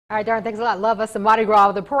All right, Darren, thanks a lot. Love us some Mardi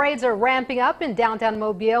Gras. The parades are ramping up in downtown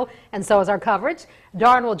Mobile, and so is our coverage.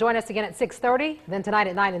 Darren will join us again at 6:30, then tonight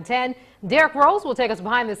at 9 and 10. Derrick Rose will take us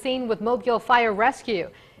behind the scene with Mobile Fire Rescue.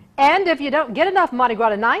 And if you don't get enough Mardi Gras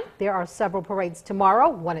tonight, there are several parades tomorrow,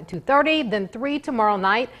 one at 2:30, then 3 tomorrow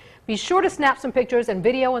night. Be sure to snap some pictures and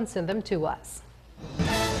video and send them to us.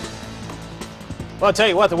 Well, I'll tell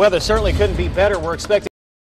you what, the weather certainly couldn't be better. We're expecting